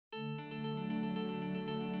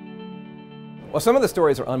Well, some of the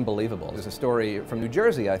stories are unbelievable. There's a story from New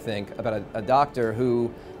Jersey, I think, about a doctor who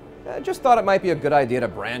just thought it might be a good idea to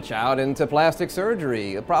branch out into plastic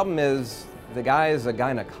surgery. The problem is the guy is a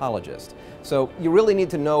gynecologist. So you really need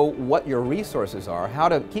to know what your resources are, how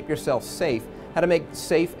to keep yourself safe, how to make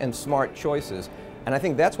safe and smart choices. And I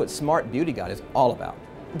think that's what Smart Beauty Guide is all about.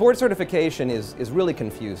 Board certification is really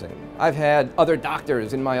confusing. I've had other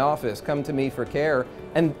doctors in my office come to me for care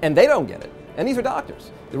and they don't get it. And these are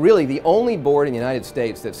doctors. Really, the only board in the United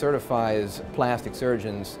States that certifies plastic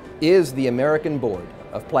surgeons is the American Board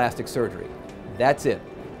of Plastic Surgery. That's it.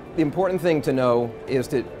 The important thing to know is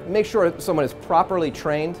to make sure someone is properly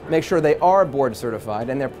trained, make sure they are board certified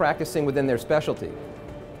and they're practicing within their specialty.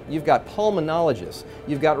 You've got pulmonologists,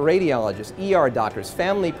 you've got radiologists, ER doctors,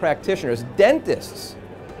 family practitioners, dentists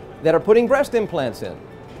that are putting breast implants in.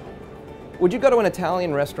 Would you go to an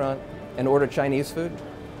Italian restaurant and order Chinese food?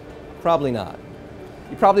 Probably not.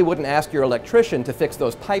 You probably wouldn't ask your electrician to fix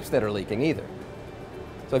those pipes that are leaking either.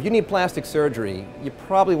 So if you need plastic surgery, you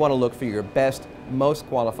probably want to look for your best, most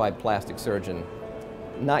qualified plastic surgeon,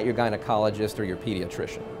 not your gynecologist or your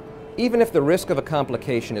pediatrician. Even if the risk of a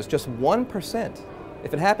complication is just 1%,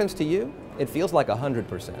 if it happens to you, it feels like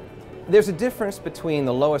 100%. There's a difference between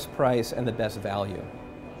the lowest price and the best value.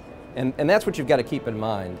 And that's what you've got to keep in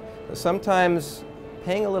mind. Sometimes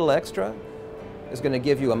paying a little extra is going to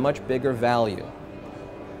give you a much bigger value.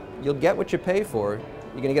 You'll get what you pay for.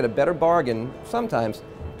 You're going to get a better bargain, sometimes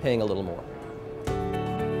paying a little more.